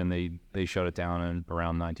Prohibition, they shut it down in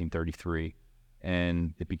around 1933,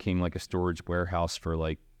 and it became like a storage warehouse for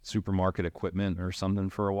like supermarket equipment or something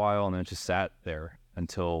for a while, and then it just sat there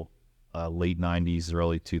until late 90s,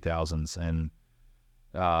 early 2000s. And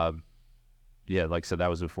like I said, that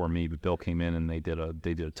was before me, but Bill came in and they did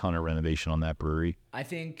a ton of renovation on that brewery. I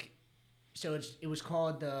think so. It was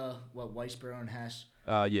called the Weisboro and Hess.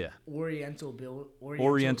 Oriental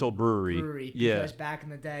Brewery. Brewery. Yeah. Because back in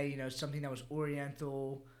the day, something that was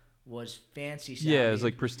Oriental was fancy. Yeah, it's sounding,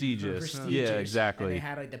 like prestigious. Yeah, exactly. And they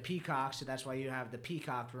had like the peacock, so that's why you have the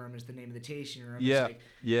peacock room is the name of the tasting room. Yeah, It's like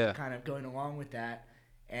yeah. kind of going along with that.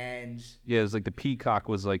 And Yeah, it was like the peacock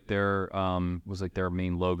was like their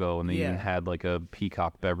main logo, and they even had like a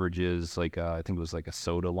peacock beverages, like I think it was like a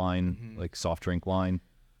soda line, like soft drink line.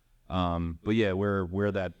 But yeah, where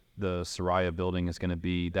the Soraya building is going to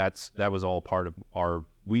be, that was all part of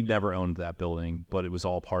we never owned that building, but it was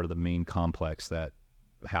all part of the main complex that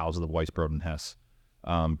housed the Weissbrod and Hess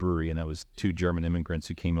brewery, and that was 2 German immigrants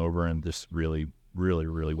who came over and just really, really,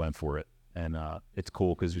 really went for it. And it's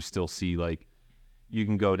cool because you still see, like, you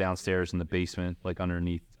can go downstairs in the basement, like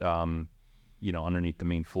underneath underneath the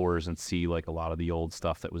main floors, and see like a lot of the old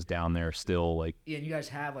stuff that was down there still, like. Yeah, and you guys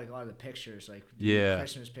have like a lot of the pictures, like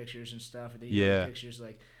Christmas pictures and stuff. The pictures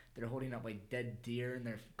like they're holding up like dead deer in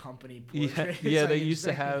their company portraits. Yeah, like, they used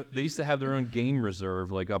to have their own game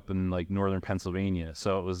reserve, like up in like northern Pennsylvania.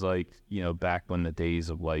 So it was like, back when the days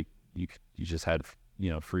of like you just had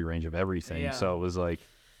free range of everything. Yeah. So it was like,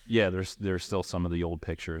 yeah, there's still some of the old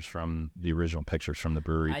pictures from the original pictures from the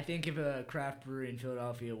brewery. I think if a craft brewery in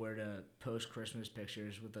Philadelphia were to post Christmas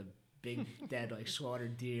pictures with a big dead like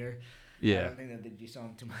slaughtered deer, I don't think that they'd be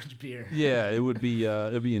selling too much beer. Yeah, it'd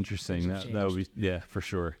be interesting. That would be, for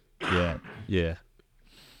sure. Yeah.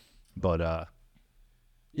 But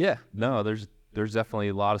no, there's definitely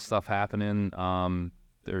a lot of stuff happening.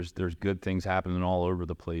 There's good things happening all over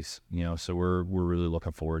the place, so we're really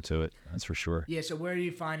looking forward to it. That's for sure. Yeah. So where are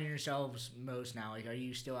you finding yourselves most now? Like, are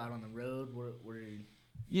you still out on the road?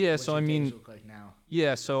 Yeah, what's so your I mean, days look like now?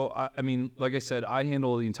 yeah, so I mean, like I said, I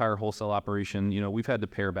handle the entire wholesale operation. We've had to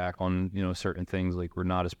pare back on certain things, like we're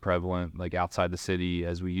not as prevalent like outside the city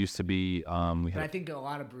as we used to be. But I think a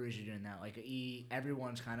lot of breweries are doing that. Like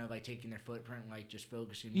everyone's kind of like taking their footprint, like just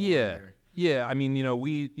focusing more on Yeah, I mean,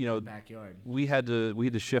 their backyard. we had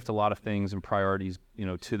to shift a lot of things and priorities,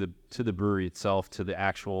 to the brewery itself, to the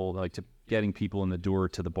actual, like, to getting people in the door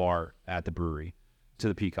to the bar at the brewery, to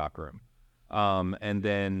the Peacock Room. And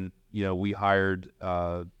then, we hired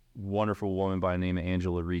a wonderful woman by the name of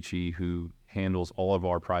Angela Ricci, who handles all of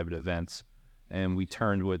our private events. And we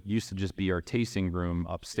turned what used to just be our tasting room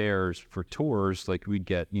upstairs for tours. Like, we'd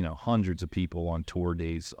get, hundreds of people on tour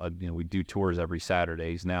days. We do tours every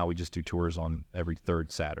Saturdays. Now we just do tours on every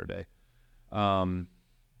third Saturday. But,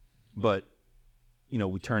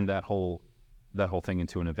 we turned that whole thing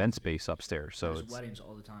into an event space upstairs. So There's weddings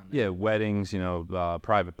all the time. Yeah, weddings,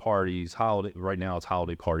 private parties, holiday. Right now it's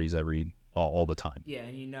holiday parties all the time. Yeah,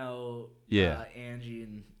 and Angie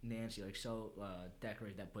and Nancy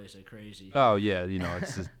decorate that place like crazy. Oh yeah,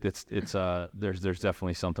 it's there's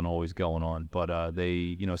definitely something always going on. But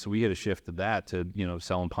they, so we had to shift to that, to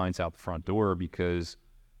selling pints out the front door, because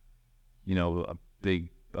a big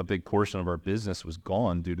portion of our business was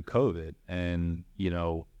gone due to COVID, and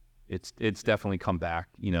it's definitely come back.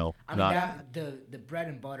 The bread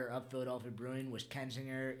and butter of Philadelphia brewing was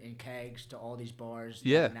Kensinger and kegs to all these bars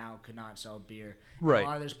that now could not sell beer. Right. And a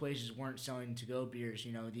lot of those places weren't selling to-go beers.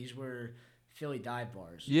 These were Philly dive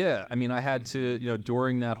bars. Yeah, I mean, I had to,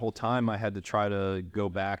 during that whole time, I had to try to go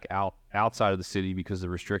back outside of the city because the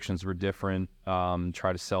restrictions were different.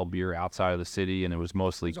 Try to sell beer outside of the city, and it was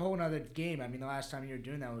mostly. It's a whole other game. I mean, the last time you were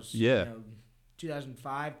doing that was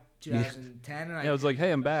 2005. 2010. And I was like,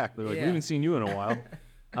 hey, I'm back. They're like, we haven't seen you in a while.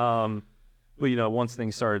 But, once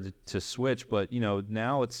things started to switch, but,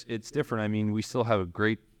 now it's different. I mean, we still have a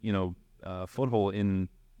great, foothold in,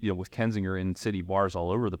 with Kensinger in city bars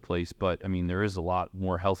all over the place. But, I mean, there is a lot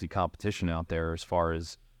more healthy competition out there as far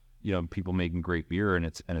as, people making great beer, and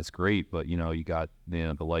it's great. But, you got,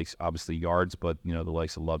 the likes, obviously Yards, but, the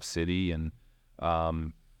likes of Love City and,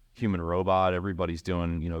 Human Robot. Everybody's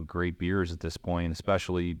doing, great beers at this point,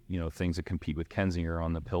 especially, things that compete with Kensinger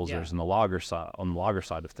on the Pilsners and the lager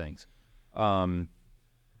side of things.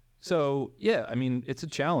 So yeah, I mean, it's a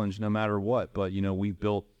challenge no matter what, but, we've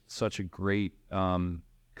built such a great,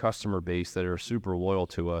 customer base that are super loyal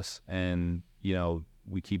to us, and,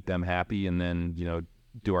 we keep them happy, and then,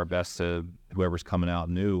 do our best to, whoever's coming out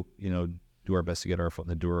new, do our best to get our foot in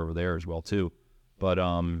the door over there as well too.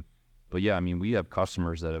 But yeah, I mean, we have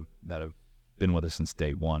customers that have been with us since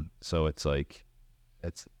day one. So it's like,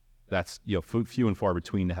 that's few and far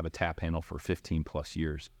between to have a tap handle for 15 plus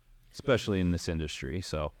years, especially in this industry.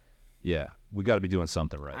 So yeah, we got to be doing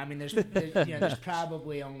something right. I mean, there's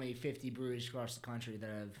probably only 50 breweries across the country that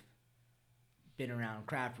have been around,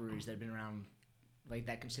 craft breweries that have been around, like,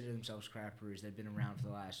 that consider themselves craft breweries that have been around for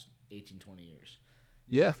the last 18, 20 years.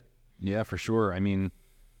 Yeah, for sure. I mean,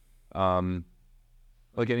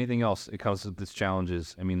 like anything else, it comes with its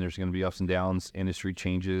challenges. I mean, there's going to be ups and downs, industry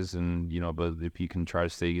changes, and but if you can try to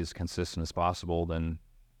stay as consistent as possible, then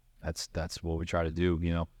that's what we try to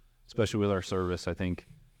do. Especially with our service. I think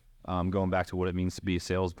going back to what it means to be a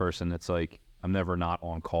salesperson, it's like I'm never not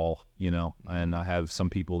on call. And I have some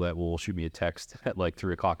people that will shoot me a text at like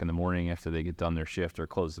 3:00 in the morning after they get done their shift or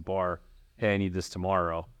close the bar. Hey, I need this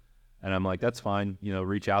tomorrow. And I'm like, that's fine.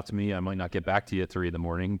 Reach out to me. I might not get back to you at 3 in the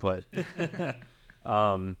morning, but,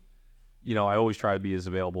 I always try to be as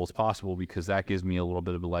available as possible because that gives me a little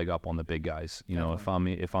bit of a leg up on the big guys.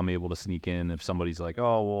 If I'm able to sneak in, if somebody's like,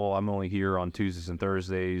 oh, well, I'm only here on Tuesdays and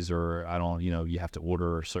Thursdays, or I don't, you have to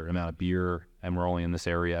order a certain amount of beer and we're only in this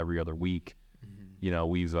area every other week.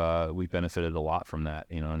 We've benefited a lot from that,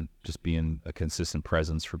 and just being a consistent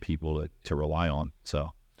presence for people to rely on.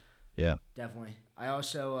 So, yeah. Definitely. I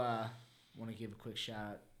also want to give a quick shout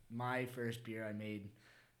out. My first beer I made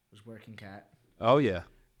was Working Cat. Oh, yeah.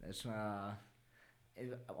 That's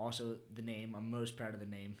also the name. I'm most proud of the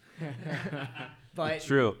name. But it's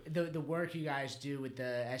true. The work you guys do with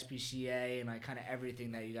the SPCA and like kind of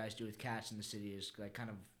everything that you guys do with cats in the city is like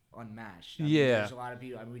kind of unmatched. I mean, there's a lot of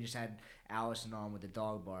people. I mean, we just had Allison on with the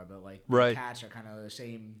dog bar, but like the cats are kind of the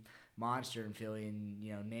same monster in Philly, and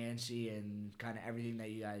Nancy and kind of everything that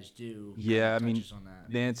you guys do. Yeah, I mean, on that.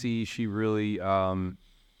 Nancy, she really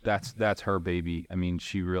that's her baby. I mean,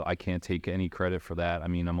 I can't take any credit for that. I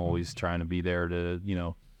mean, I'm always trying to be there to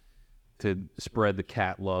to spread the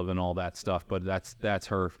cat love and all that stuff, but that's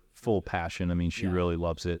her full passion. I mean, she really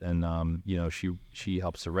loves it, and she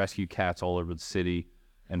helps to rescue cats all over the city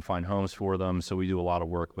and find homes for them. So we do a lot of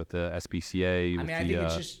work with the SPCA. I mean, I think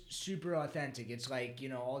it's just super authentic. It's like,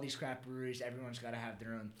 all these craft breweries, everyone's got to have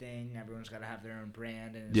their own thing. Everyone's got to have their own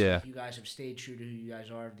brand. And it's like you guys have stayed true to who you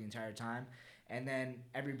guys are the entire time. And then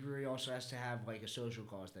every brewery also has to have like a social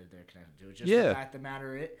cause that they're connected to. It's just the fact of the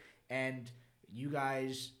matter it. And you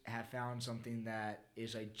guys have found something that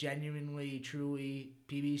is like genuinely, truly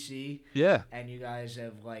PBC. Yeah. And you guys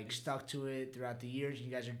have like stuck to it throughout the years. And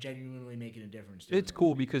you guys are genuinely making a difference. It's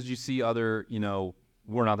cool because you see other,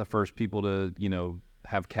 we're not the first people to,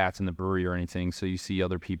 have cats in the brewery or anything. So you see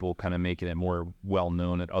other people kind of making it more well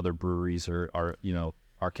known at other breweries or are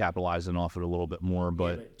capitalizing off it a little bit more.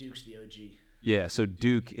 But Duke's the OG. Yeah, so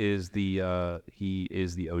Duke is the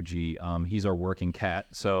OG. He's our working cat.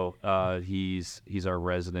 So he's our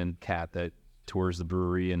resident cat that tours the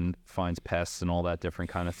brewery and finds pests and all that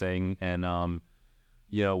different kind of thing. And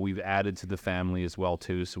we've added to the family as well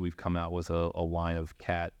too. So we've come out with a line of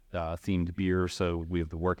cat themed beer. So we have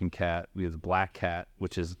the working cat, we have the black cat,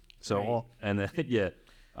 which is and then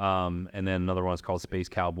and then another one is called Space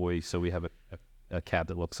Cowboy. So we have a cat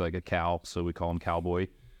that looks like a cow, so we call him Cowboy.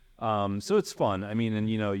 So it's fun. I mean, and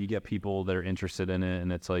you get people that are interested in it,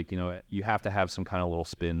 and it's like, you have to have some kind of little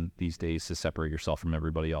spin these days to separate yourself from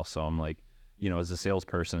everybody else. So I'm like, as a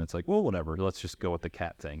salesperson, it's like, well, whatever, let's just go with the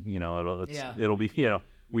cat thing. It'll be,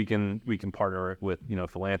 we can partner with,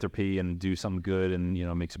 philanthropy and do something good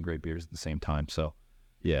and, make some great beers at the same time. So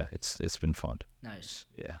yeah, it's been fun. Nice.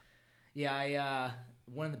 Yeah. Yeah.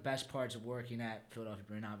 One of the best parts of working at Philadelphia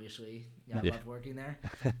Brewing, obviously, I love working there.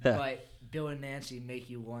 But Bill and Nancy make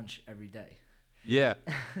you lunch every day. Yeah.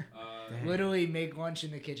 Literally make lunch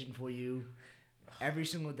in the kitchen for you every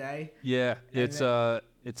single day. Yeah, it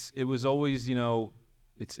was always,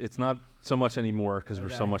 it's not so much anymore because we're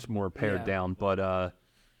so much more pared down. But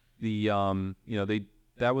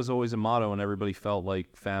that was always a motto, and everybody felt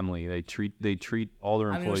like family. They treat all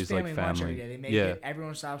their employees like family. They make it.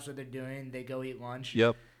 Everyone stops what they're doing. They go eat lunch.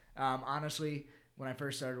 Yep. Honestly, when I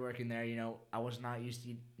first started working there, I was not used to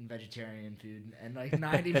eating vegetarian food, and like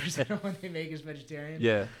 90% of what they make is vegetarian.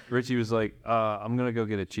 Yeah. Richie was like, "I'm gonna go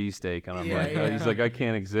get a cheesesteak," and I'm he's like, "I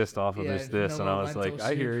can't exist off of this," and I was like,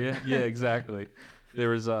 "I hear you." Yeah, exactly. There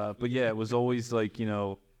was, but yeah, it was always like,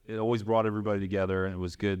 it always brought everybody together, and it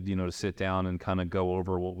was good, to sit down and kind of go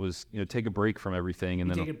over what was, take a break from everything, and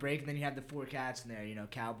then take a break, and then you have the 4 cats in there,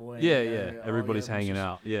 Cowboy. Yeah, everybody's hanging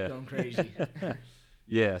out. Yeah, going crazy.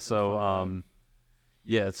 Yeah, so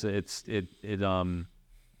it's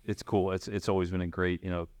cool. It's always been a great,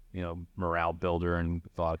 morale builder and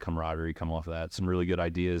a lot of camaraderie come off of that. Some really good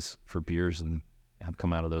ideas for beers and have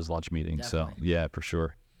come out of those lunch meetings. Definitely. So yeah, for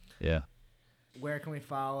sure. Yeah. Where can we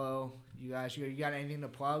follow you guys? You got anything to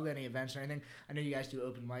plug? Any events or anything? I know you guys do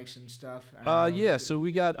open mics and stuff. Yeah. So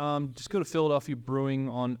we got just go to Philadelphia Brewing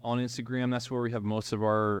on Instagram. That's where we have most of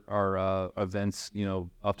our events.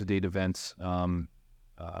 Up to date events.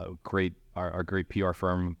 Great our great PR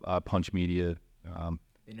firm, Punch Media.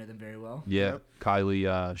 They know them very well. Yeah. Yep.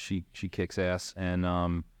 Kylie, she kicks ass,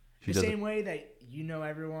 and she the same way that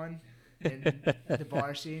everyone. in the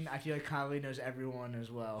bar scene. I feel like Kylie knows everyone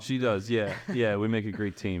as well. She does, yeah. Yeah, we make a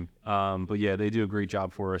great team. But yeah, they do a great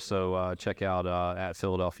job for us. So check out at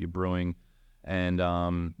Philadelphia Brewing. And,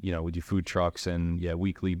 we do food trucks and,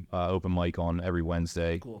 weekly open mic on every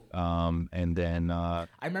Wednesday. Cool. And then... I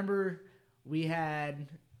remember we had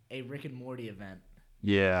a Rick and Morty event.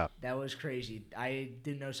 Yeah. That was crazy. I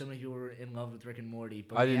didn't know so many people were in love with Rick and Morty.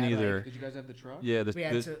 But I didn't either. Did you guys have the truck? Yeah, We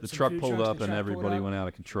had the some truck food pulled trucks, up the and truck pulled everybody up. went out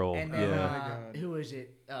of control. And then, Yeah. who was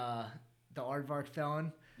it? The Aardvark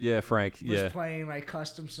felon Yeah, Frank. was Yeah. playing like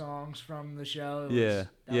custom songs from the show. Yeah.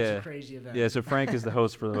 That was a crazy event. Yeah, so Frank is the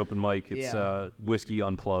host for the open mic. It's Yeah. Whiskey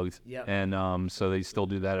Unplugged. Yep. And so they still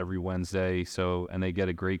do that every Wednesday. And they get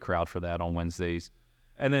a great crowd for that on Wednesdays.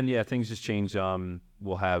 And then, things just change.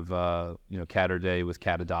 We'll have, Catter Day with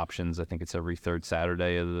cat adoptions. I think it's every third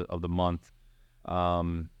Saturday of the month.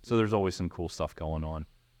 So there's always some cool stuff going on.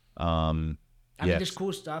 I mean, there's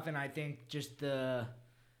cool stuff, and I think just the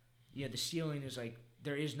ceiling is like,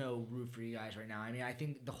 there is no roof for you guys right now. I mean, I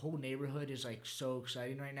think the whole neighborhood is like so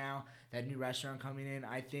exciting right now. That new restaurant coming in,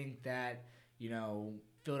 I think that,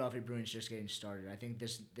 Philadelphia Brewing's just getting started. I think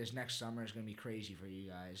this next summer is going to be crazy for you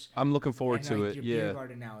guys. I'm looking forward to like, it. Your beer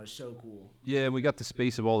garden now is so cool. Yeah, we got the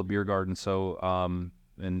space of all the beer gardens. So,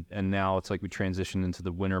 and now it's like we transitioned into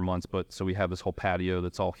the winter months, so we have this whole patio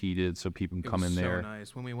that's all heated, so people can come in there. It was so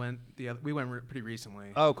nice when we went. We went pretty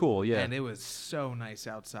recently. Oh, cool! Yeah, and it was so nice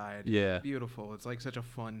outside. Yeah, beautiful. It's like such a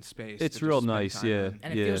fun space. It's real nice. Yeah,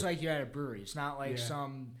 and it feels like you're at a brewery. It's not like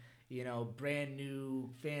some brand new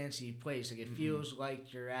fancy place. Like it feels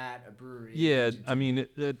like you're at a brewery. Yeah, I mean,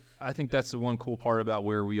 I think that's the one cool part about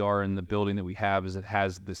where we are in the building that we have is it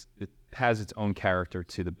has its own character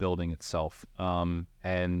to the building itself.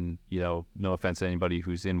 And no offense to anybody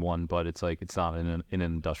who's in one, but it's like it's not in an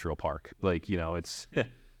industrial park. Like it's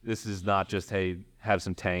this is not just have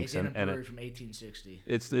some tanks it's in a brewery from 1860.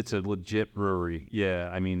 It's a legit brewery. Yeah,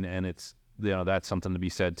 I mean, and it's. That's something to be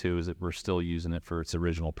said too, is that we're still using it for its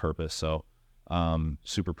original purpose. So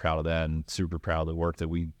super proud of that and super proud of the work that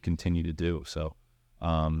we continue to do. So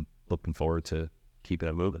looking forward to keeping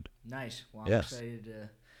it moving. Nice. Well, I'm excited to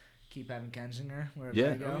keep having Kensinger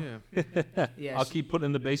wherever I go. Oh, yeah. Yes. I'll keep putting it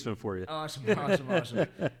in the basement for you. Awesome.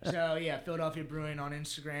 So, Philadelphia Brewing on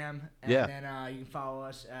Instagram. And then you can follow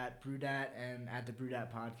us at Brewdat and at the Brewdat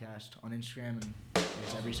Podcast on Instagram and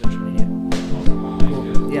every social media.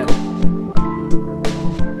 Cool. Yeah.